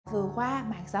vừa qua,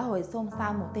 mạng xã hội xôn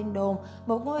xao một tin đồn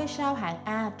một ngôi sao hạng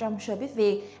A trong showbiz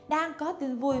Việt đang có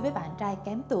tin vui với bạn trai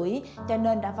kém tuổi, cho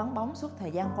nên đã vắng bóng suốt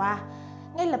thời gian qua.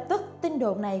 Ngay lập tức, tin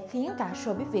đồn này khiến cả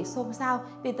showbiz Việt xôn xao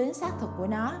vì tính xác thực của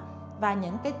nó và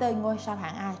những cái tên ngôi sao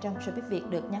hạng A trong showbiz Việt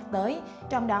được nhắc tới,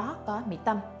 trong đó có Mỹ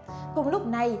Tâm. Cùng lúc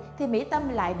này thì Mỹ Tâm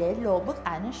lại để lộ bức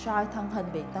ảnh soi thân hình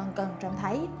bị tăng cân trông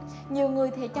thấy. Nhiều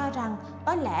người thì cho rằng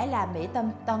có lẽ là Mỹ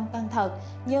Tâm tăng cân thật,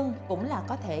 nhưng cũng là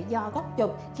có thể do góc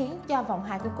chụp khiến cho vòng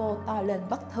hai của cô to lên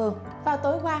bất thường. Vào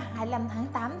tối qua 25 tháng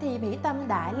 8 thì Mỹ Tâm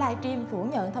đã livestream phủ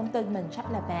nhận thông tin mình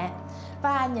sắp là mẹ.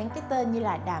 Và những cái tên như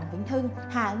là Đàm Vĩnh Hưng,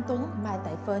 Anh Tuấn, Mai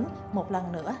Tài Phến một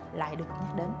lần nữa lại được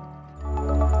nhắc đến.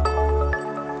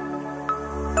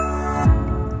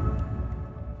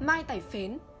 Mai Tài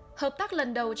Phến hợp tác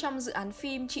lần đầu trong dự án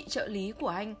phim Chị trợ lý của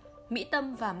anh. Mỹ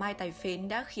Tâm và Mai Tài Phến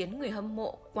đã khiến người hâm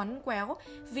mộ quắn quéo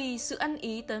vì sự ăn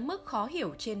ý tới mức khó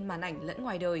hiểu trên màn ảnh lẫn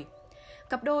ngoài đời.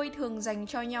 Cặp đôi thường dành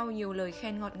cho nhau nhiều lời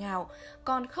khen ngọt ngào,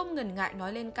 còn không ngần ngại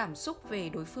nói lên cảm xúc về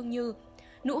đối phương như: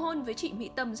 nụ hôn với chị Mỹ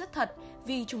Tâm rất thật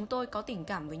vì chúng tôi có tình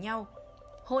cảm với nhau.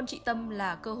 Hôn chị Tâm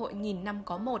là cơ hội nghìn năm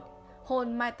có một.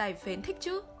 Hôn Mai Tài Phến thích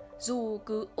chứ? Dù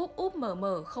cứ úp úp mở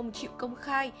mở không chịu công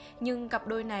khai, nhưng cặp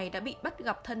đôi này đã bị bắt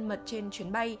gặp thân mật trên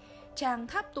chuyến bay. Chàng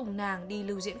tháp tùng nàng đi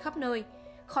lưu diễn khắp nơi.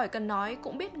 Khỏi cần nói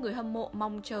cũng biết người hâm mộ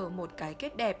mong chờ một cái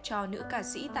kết đẹp cho nữ ca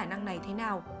sĩ tài năng này thế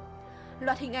nào.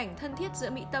 Loạt hình ảnh thân thiết giữa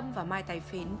Mỹ Tâm và Mai Tài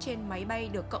Phến trên máy bay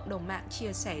được cộng đồng mạng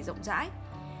chia sẻ rộng rãi.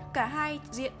 Cả hai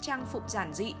diện trang phục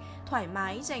giản dị, thoải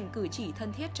mái dành cử chỉ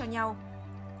thân thiết cho nhau.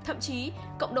 Thậm chí,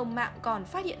 cộng đồng mạng còn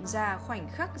phát hiện ra khoảnh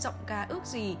khắc giọng ca ước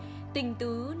gì, tình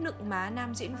tứ nựng má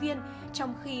nam diễn viên,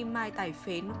 trong khi Mai Tài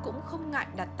Phến cũng không ngại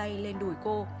đặt tay lên đùi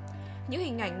cô. Những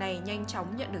hình ảnh này nhanh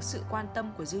chóng nhận được sự quan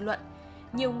tâm của dư luận.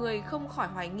 Nhiều người không khỏi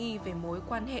hoài nghi về mối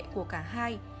quan hệ của cả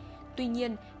hai. Tuy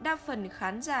nhiên, đa phần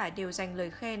khán giả đều dành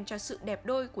lời khen cho sự đẹp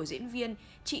đôi của diễn viên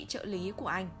chị trợ lý của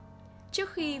anh. Trước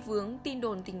khi vướng tin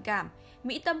đồn tình cảm,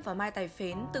 Mỹ Tâm và Mai Tài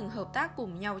Phến từng hợp tác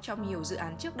cùng nhau trong nhiều dự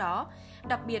án trước đó,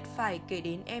 đặc biệt phải kể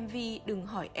đến MV Đừng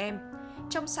hỏi em.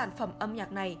 Trong sản phẩm âm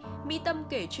nhạc này, Mỹ Tâm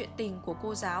kể chuyện tình của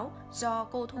cô giáo do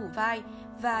cô thủ vai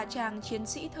và chàng chiến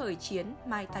sĩ thời chiến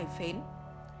Mai Tài Phến.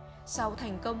 Sau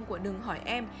thành công của Đừng hỏi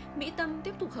em, Mỹ Tâm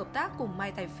tiếp tục hợp tác cùng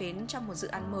Mai Tài Phến trong một dự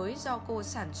án mới do cô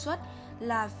sản xuất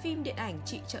là phim điện ảnh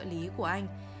Chị trợ lý của anh.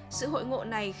 Sự hội ngộ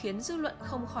này khiến dư luận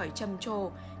không khỏi trầm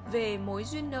trồ về mối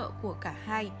duyên nợ của cả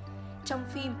hai. Trong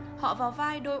phim, họ vào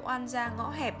vai đôi oan gia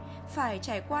ngõ hẹp, phải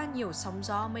trải qua nhiều sóng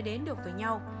gió mới đến được với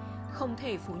nhau. Không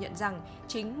thể phủ nhận rằng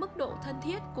chính mức độ thân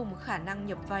thiết cùng khả năng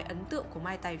nhập vai ấn tượng của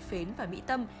Mai Tài Phến và Mỹ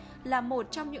Tâm là một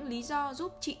trong những lý do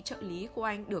giúp Chị trợ lý của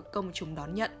anh được công chúng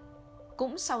đón nhận.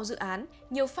 Cũng sau dự án,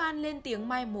 nhiều fan lên tiếng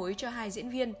mai mối cho hai diễn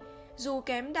viên. Dù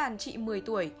kém đàn chị 10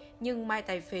 tuổi, nhưng Mai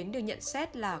Tài Phến được nhận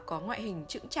xét là có ngoại hình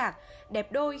chững chạc,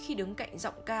 đẹp đôi khi đứng cạnh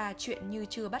giọng ca Chuyện như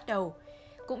chưa bắt đầu.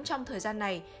 Cũng trong thời gian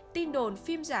này, tin đồn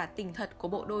phim giả tình thật của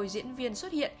bộ đôi diễn viên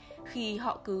xuất hiện khi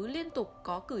họ cứ liên tục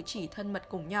có cử chỉ thân mật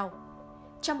cùng nhau.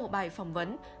 Trong một bài phỏng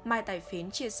vấn, Mai Tài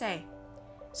Phến chia sẻ: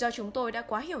 do chúng tôi đã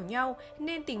quá hiểu nhau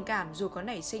nên tình cảm dù có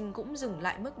nảy sinh cũng dừng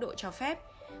lại mức độ cho phép.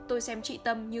 Tôi xem chị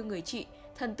Tâm như người chị,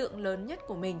 thần tượng lớn nhất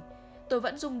của mình. Tôi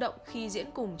vẫn rung động khi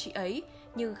diễn cùng chị ấy,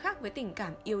 nhưng khác với tình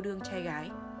cảm yêu đương trai gái.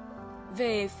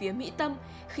 Về phía Mỹ Tâm,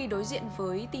 khi đối diện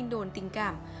với tin đồn tình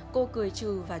cảm, cô cười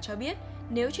trừ và cho biết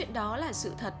nếu chuyện đó là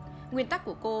sự thật, nguyên tắc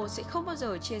của cô sẽ không bao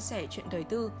giờ chia sẻ chuyện đời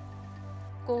tư.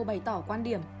 Cô bày tỏ quan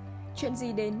điểm: chuyện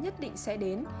gì đến nhất định sẽ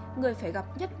đến, người phải gặp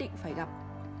nhất định phải gặp.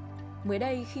 Mới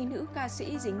đây, khi nữ ca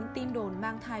sĩ dính tin đồn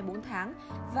mang thai 4 tháng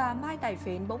và Mai Tài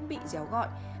Phến bỗng bị réo gọi,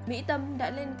 Mỹ Tâm đã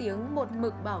lên tiếng một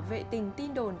mực bảo vệ tình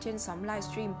tin đồn trên sóng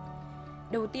livestream.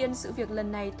 Đầu tiên, sự việc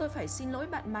lần này tôi phải xin lỗi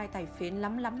bạn Mai Tài Phến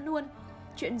lắm luôn.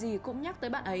 Chuyện gì cũng nhắc tới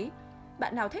bạn ấy.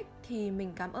 Bạn nào thích thì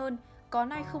mình cảm ơn, còn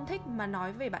ai không thích mà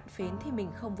nói về bạn Phến thì mình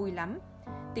không vui lắm.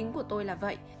 Tính của tôi là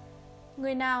vậy.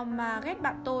 Người nào mà ghét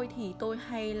bạn tôi thì tôi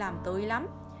hay làm tới lắm.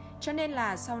 Cho nên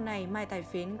là sau này Mai Tài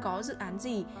Phến có dự án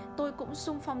gì tôi cũng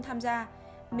xung phong tham gia.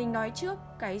 Mình nói trước,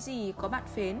 cái gì có bạn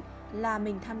Phến là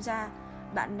mình tham gia.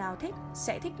 Bạn nào thích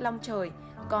sẽ thích long trời,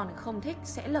 còn không thích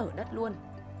sẽ lở đất luôn.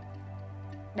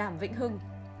 Đàm Vĩnh Hưng.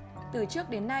 Từ trước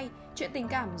đến nay, chuyện tình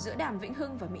cảm giữa Đàm Vĩnh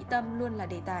Hưng và Mỹ Tâm luôn là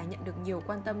đề tài nhận được nhiều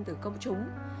quan tâm từ công chúng.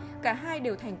 Cả hai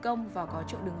đều thành công và có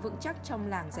chỗ đứng vững chắc trong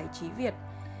làng giải trí Việt.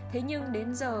 Thế nhưng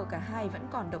đến giờ cả hai vẫn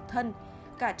còn độc thân.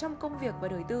 Cả trong công việc và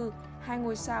đời tư, hai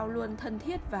ngôi sao luôn thân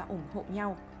thiết và ủng hộ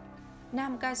nhau.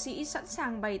 Nam ca sĩ sẵn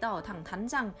sàng bày tỏ thẳng thắn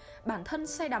rằng bản thân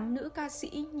say đắm nữ ca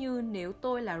sĩ như nếu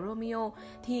tôi là Romeo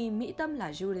thì Mỹ Tâm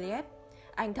là Juliet.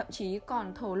 Anh thậm chí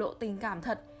còn thổ lộ tình cảm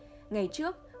thật. Ngày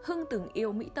trước, Hưng từng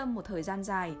yêu Mỹ Tâm một thời gian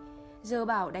dài. Giờ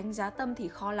bảo đánh giá Tâm thì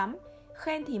khó lắm.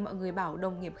 Khen thì mọi người bảo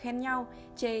đồng nghiệp khen nhau,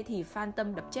 chê thì fan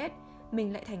tâm đập chết,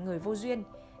 mình lại thành người vô duyên.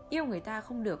 Yêu người ta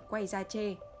không được quay ra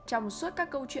chê. Trong suốt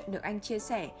các câu chuyện được anh chia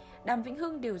sẻ, Đàm Vĩnh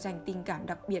Hưng đều dành tình cảm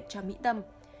đặc biệt cho Mỹ Tâm.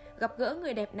 Gặp gỡ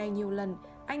người đẹp này nhiều lần,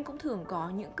 anh cũng thường có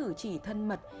những cử chỉ thân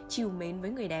mật, trìu mến với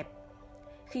người đẹp.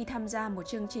 Khi tham gia một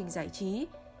chương trình giải trí,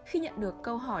 khi nhận được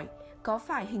câu hỏi có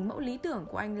phải hình mẫu lý tưởng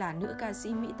của anh là nữ ca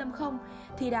sĩ Mỹ Tâm không,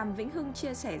 thì Đàm Vĩnh Hưng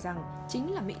chia sẻ rằng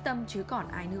chính là Mỹ Tâm chứ còn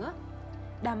ai nữa.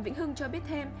 Đàm Vĩnh Hưng cho biết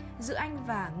thêm, giữa anh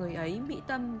và người ấy, Mỹ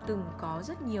Tâm từng có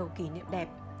rất nhiều kỷ niệm đẹp.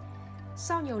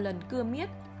 Sau nhiều lần cưa miết,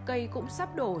 cây cũng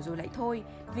sắp đổ rồi lại thôi,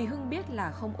 vì Hưng biết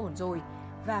là không ổn rồi.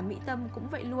 Và Mỹ Tâm cũng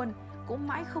vậy luôn, cũng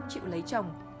mãi không chịu lấy chồng.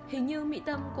 Hình như Mỹ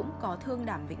Tâm cũng có thương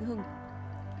Đàm Vĩnh Hưng.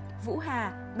 Vũ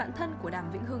Hà, bạn thân của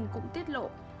Đàm Vĩnh Hưng cũng tiết lộ,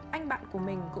 anh bạn của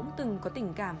mình cũng từng có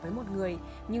tình cảm với một người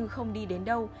nhưng không đi đến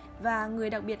đâu, và người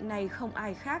đặc biệt này không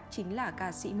ai khác chính là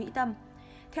ca sĩ Mỹ Tâm.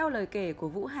 Theo lời kể của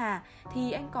Vũ Hà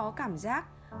thì anh có cảm giác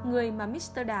người mà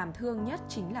Mr. Đàm thương nhất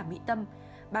chính là Mỹ Tâm.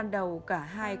 Ban đầu cả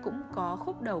hai cũng có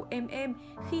khúc đầu êm êm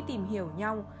khi tìm hiểu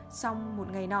nhau, song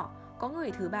một ngày nọ có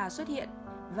người thứ ba xuất hiện,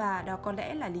 và đó có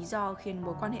lẽ là lý do khiến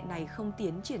mối quan hệ này không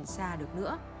tiến triển xa được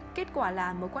nữa. Kết quả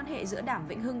là mối quan hệ giữa Đàm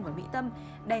Vĩnh Hưng và Mỹ Tâm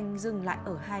đành dừng lại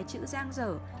ở hai chữ dang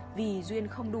dở vì duyên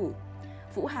không đủ.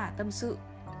 Vũ Hà tâm sự,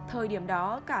 thời điểm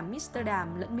đó cả Mr.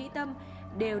 Đàm lẫn Mỹ Tâm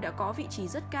đều đã có vị trí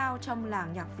rất cao trong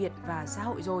làng nhạc Việt và xã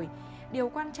hội rồi. Điều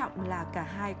quan trọng là cả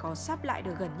hai có sắp lại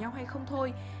được gần nhau hay không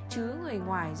thôi, chứ người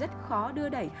ngoài rất khó đưa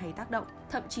đẩy hay tác động.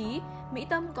 Thậm chí, Mỹ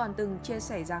Tâm còn từng chia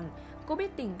sẻ rằng cô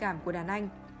biết tình cảm của đàn anh.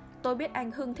 Tôi biết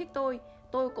anh Hưng thích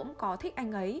tôi cũng có thích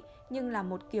anh ấy, nhưng là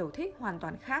một kiểu thích hoàn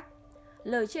toàn khác.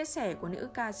 Lời chia sẻ của nữ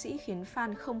ca sĩ khiến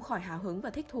fan không khỏi hào hứng và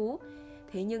thích thú.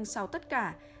 Thế nhưng sau tất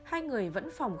cả, hai người vẫn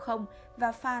phòng không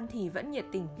và fan thì vẫn nhiệt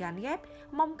tình gán ghép,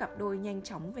 mong cặp đôi nhanh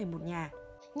chóng về một nhà.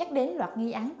 Nhắc đến loạt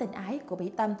nghi án tình ái của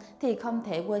Mỹ Tâm thì không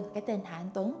thể quên cái tên Anh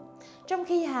Tuấn. Trong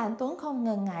khi Anh Tuấn không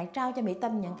ngần ngại trao cho Mỹ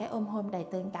Tâm những cái ôm hôn đầy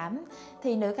tình cảm,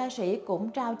 thì nữ ca sĩ cũng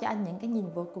trao cho anh những cái nhìn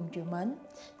vô cùng trìu mến.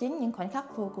 Chính những khoảnh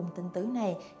khắc vô cùng tình tứ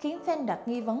này khiến fan đặt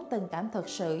nghi vấn tình cảm thực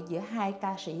sự giữa hai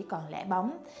ca sĩ còn lẻ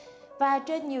bóng. Và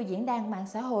trên nhiều diễn đàn mạng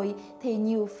xã hội thì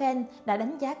nhiều fan đã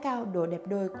đánh giá cao độ đẹp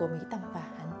đôi của Mỹ Tâm và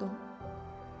Anh Tuấn.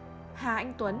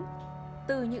 Anh Tuấn,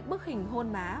 từ những bức hình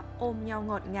hôn má, ôm nhau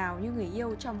ngọt ngào như người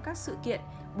yêu trong các sự kiện,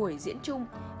 buổi diễn chung,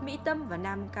 Mỹ Tâm và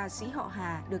nam ca sĩ họ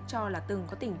Hà được cho là từng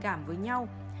có tình cảm với nhau.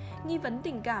 Nghi vấn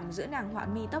tình cảm giữa nàng họa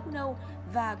mi tóc nâu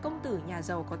và công tử nhà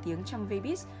giàu có tiếng trong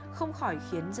showbiz không khỏi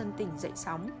khiến dân tình dậy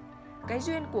sóng. Cái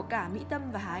duyên của cả Mỹ Tâm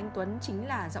và Anh Tuấn chính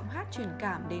là giọng hát truyền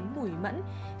cảm đến mùi mẫn,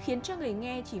 khiến cho người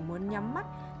nghe chỉ muốn nhắm mắt,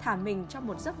 thả mình trong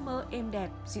một giấc mơ êm đẹp,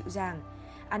 dịu dàng.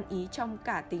 Ăn ý trong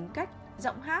cả tính cách,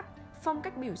 giọng hát, phong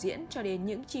cách biểu diễn cho đến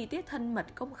những chi tiết thân mật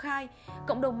công khai.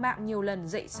 Cộng đồng mạng nhiều lần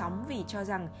dậy sóng vì cho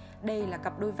rằng đây là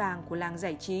cặp đôi vàng của làng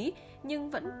giải trí, nhưng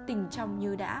vẫn tình trong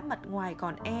như đã, mặt ngoài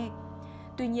còn e.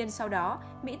 Tuy nhiên sau đó,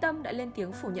 Mỹ Tâm đã lên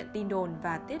tiếng phủ nhận tin đồn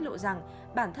và tiết lộ rằng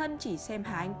bản thân chỉ xem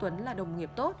Anh Tuấn là đồng nghiệp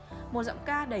tốt, một giọng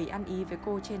ca đầy ăn ý với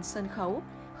cô trên sân khấu,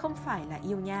 không phải là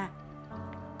yêu nha.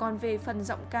 Còn về phần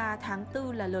giọng ca tháng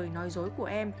tư là lời nói dối của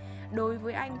em, đối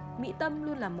với anh, Mỹ Tâm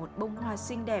luôn là một bông hoa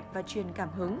xinh đẹp và truyền cảm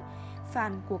hứng.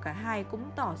 Fan của cả hai cũng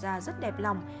tỏ ra rất đẹp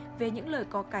lòng về những lời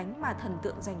có cánh mà thần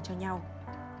tượng dành cho nhau.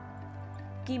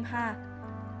 Kim Ha.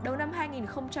 Đầu năm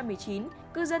 2019,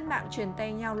 cư dân mạng truyền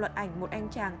tay nhau loạt ảnh một anh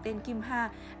chàng tên Kim Ha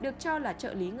được cho là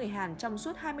trợ lý người Hàn trong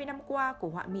suốt 20 năm qua của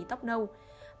họa mi tóc nâu.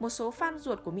 Một số fan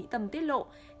ruột của Mỹ Tâm tiết lộ,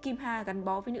 Kim Ha gắn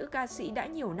bó với nữ ca sĩ đã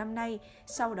nhiều năm nay,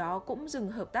 sau đó cũng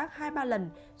dừng hợp tác 2-3 lần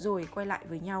rồi quay lại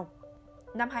với nhau.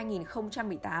 Năm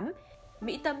 2018,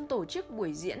 Mỹ Tâm tổ chức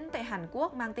buổi diễn tại Hàn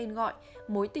Quốc mang tên gọi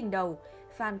Mối tình đầu.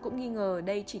 Fan cũng nghi ngờ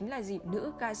đây chính là dịp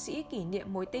nữ ca sĩ kỷ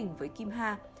niệm mối tình với Kim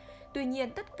Ha. Tuy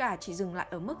nhiên, tất cả chỉ dừng lại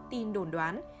ở mức tin đồn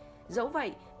đoán. Dẫu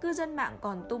vậy, cư dân mạng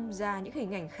còn tung ra những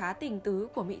hình ảnh khá tình tứ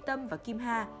của Mỹ Tâm và Kim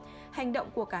Ha. Hành động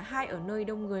của cả hai ở nơi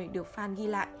đông người được fan ghi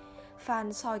lại.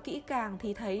 Fan soi kỹ càng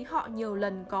thì thấy họ nhiều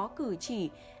lần có cử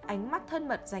chỉ, ánh mắt thân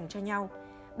mật dành cho nhau.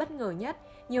 Bất ngờ nhất,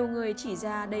 nhiều người chỉ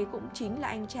ra đây cũng chính là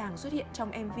anh chàng xuất hiện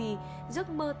trong MV Giấc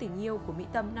mơ tình yêu của Mỹ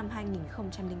Tâm năm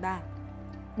 2003.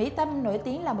 Mỹ Tâm nổi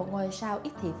tiếng là một ngôi sao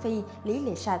ít thị phi, lý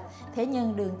lì sạch. Thế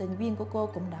nhưng đường tình duyên của cô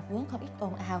cũng đã vướng không ít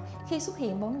ồn ào khi xuất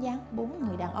hiện bóng dáng 4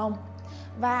 người đàn ông.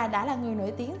 Và đã là người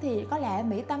nổi tiếng thì có lẽ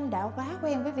Mỹ Tâm đã quá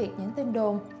quen với việc những tin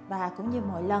đồn. Và cũng như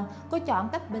mọi lần, cô chọn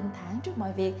cách bình thản trước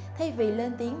mọi việc thay vì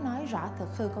lên tiếng nói rõ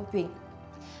thực hư câu chuyện.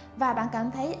 Và bạn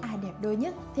cảm thấy ai đẹp đôi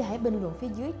nhất thì hãy bình luận phía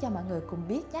dưới cho mọi người cùng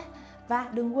biết nhé. Và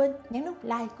đừng quên nhấn nút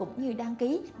like cũng như đăng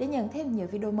ký để nhận thêm nhiều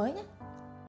video mới nhé.